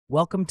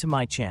Welcome to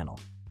my channel,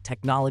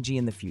 Technology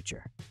in the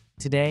Future.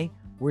 Today,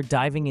 we're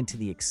diving into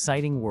the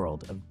exciting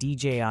world of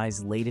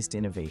DJI's latest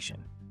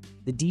innovation.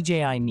 The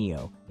DJI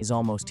Neo is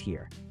almost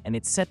here, and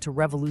it's set to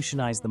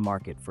revolutionize the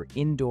market for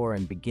indoor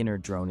and beginner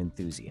drone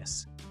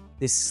enthusiasts.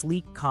 This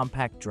sleek,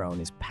 compact drone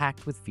is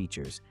packed with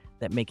features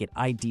that make it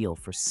ideal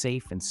for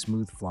safe and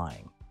smooth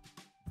flying.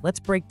 Let's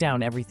break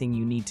down everything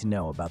you need to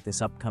know about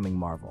this upcoming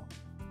marvel.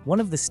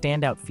 One of the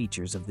standout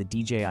features of the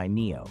DJI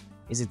Neo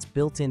is its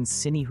built-in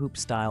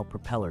cinewhoop-style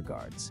propeller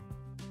guards.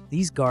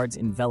 These guards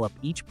envelop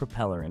each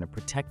propeller in a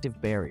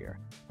protective barrier,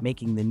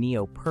 making the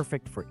Neo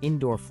perfect for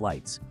indoor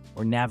flights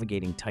or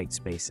navigating tight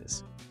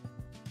spaces.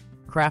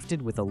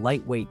 Crafted with a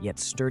lightweight yet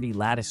sturdy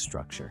lattice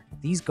structure,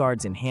 these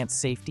guards enhance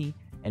safety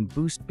and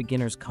boost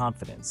beginners'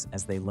 confidence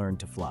as they learn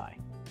to fly.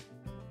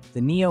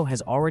 The Neo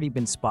has already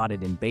been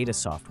spotted in beta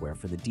software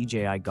for the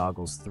DJI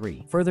Goggles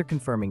 3, further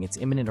confirming its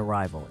imminent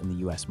arrival in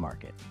the US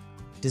market.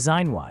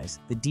 Design-wise,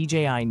 the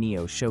DJI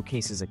Neo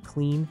showcases a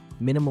clean,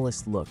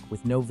 minimalist look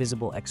with no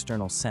visible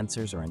external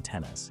sensors or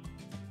antennas.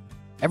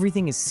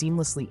 Everything is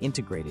seamlessly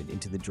integrated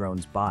into the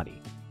drone's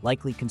body,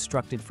 likely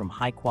constructed from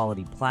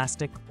high-quality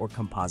plastic or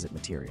composite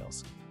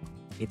materials.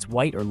 Its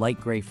white or light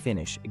gray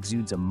finish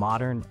exudes a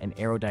modern and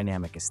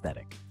aerodynamic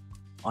aesthetic.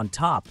 On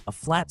top, a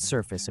flat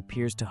surface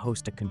appears to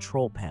host a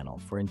control panel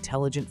for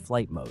intelligent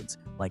flight modes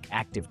like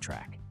Active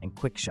Track and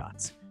Quick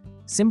Shots.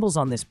 Symbols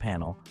on this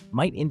panel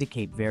might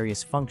indicate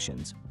various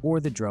functions or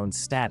the drone's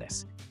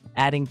status,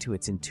 adding to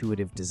its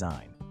intuitive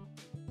design.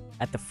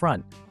 At the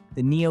front,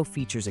 the Neo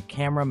features a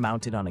camera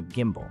mounted on a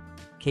gimbal,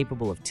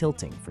 capable of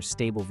tilting for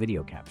stable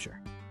video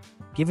capture.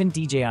 Given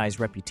DJI's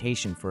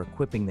reputation for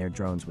equipping their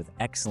drones with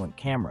excellent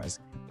cameras,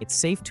 it's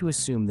safe to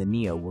assume the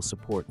Neo will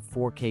support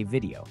 4K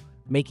video,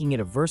 making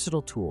it a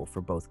versatile tool for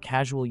both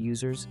casual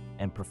users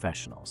and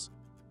professionals.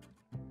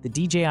 The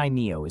DJI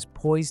Neo is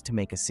poised to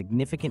make a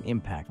significant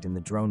impact in the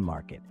drone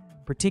market,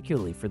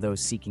 particularly for those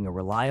seeking a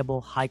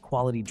reliable,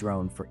 high-quality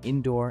drone for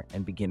indoor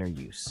and beginner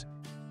use.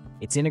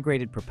 Its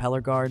integrated propeller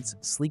guards,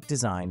 sleek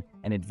design,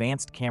 and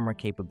advanced camera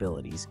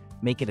capabilities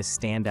make it a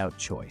standout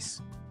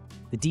choice.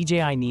 The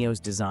DJI Neo's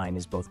design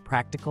is both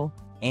practical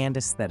and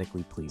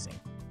aesthetically pleasing.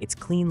 Its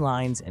clean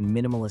lines and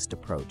minimalist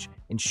approach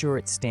ensure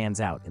it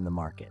stands out in the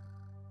market.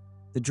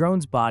 The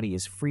drone's body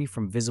is free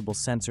from visible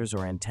sensors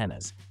or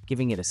antennas,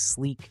 giving it a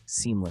sleek,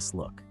 seamless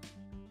look.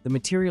 The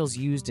materials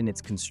used in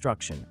its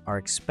construction are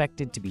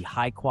expected to be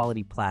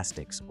high-quality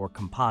plastics or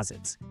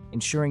composites,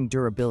 ensuring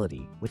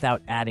durability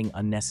without adding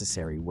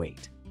unnecessary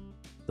weight.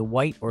 The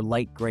white or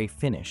light gray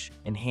finish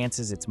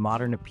enhances its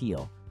modern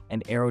appeal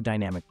and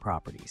aerodynamic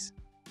properties.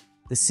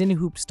 The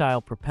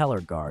cinewhoop-style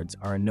propeller guards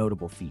are a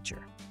notable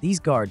feature. These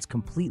guards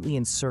completely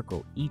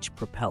encircle each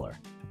propeller,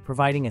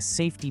 providing a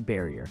safety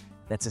barrier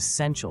that's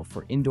essential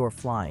for indoor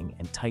flying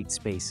and tight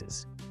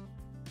spaces.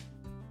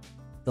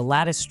 The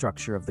lattice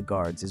structure of the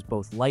guards is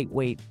both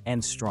lightweight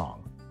and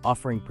strong,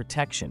 offering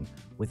protection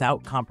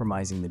without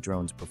compromising the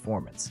drone's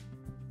performance.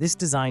 This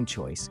design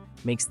choice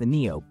makes the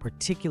Neo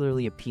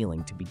particularly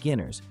appealing to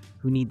beginners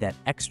who need that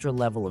extra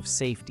level of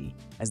safety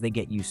as they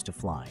get used to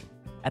flying.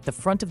 At the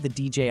front of the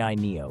DJI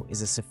Neo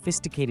is a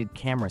sophisticated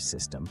camera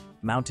system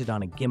mounted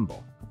on a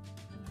gimbal.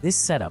 This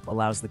setup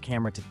allows the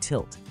camera to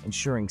tilt,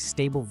 ensuring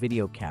stable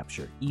video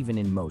capture even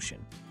in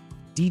motion.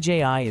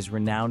 DJI is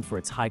renowned for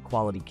its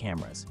high-quality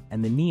cameras,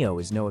 and the Neo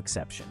is no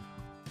exception.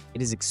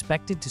 It is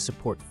expected to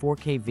support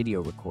 4K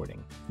video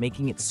recording,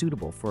 making it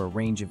suitable for a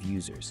range of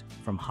users,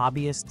 from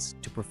hobbyists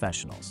to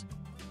professionals.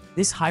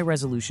 This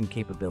high-resolution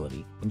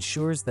capability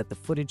ensures that the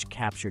footage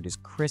captured is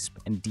crisp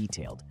and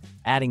detailed,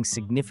 adding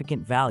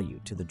significant value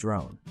to the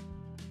drone.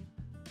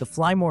 The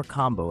Fly More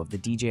combo of the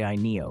DJI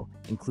Neo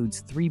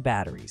includes 3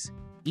 batteries,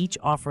 each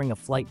offering a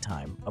flight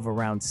time of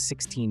around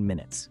 16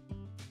 minutes.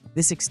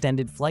 This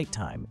extended flight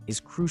time is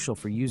crucial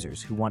for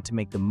users who want to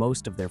make the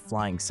most of their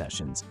flying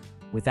sessions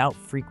without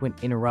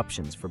frequent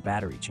interruptions for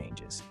battery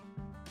changes.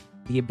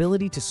 The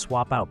ability to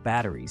swap out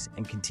batteries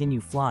and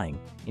continue flying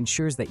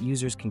ensures that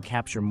users can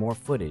capture more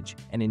footage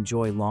and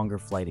enjoy longer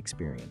flight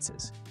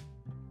experiences.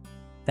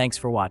 Thanks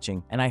for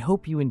watching, and I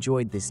hope you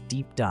enjoyed this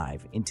deep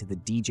dive into the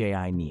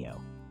DJI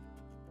Neo.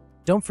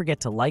 Don't forget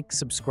to like,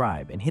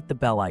 subscribe, and hit the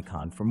bell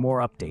icon for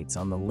more updates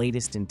on the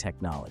latest in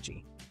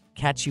technology.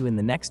 Catch you in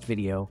the next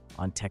video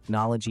on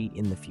Technology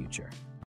in the Future.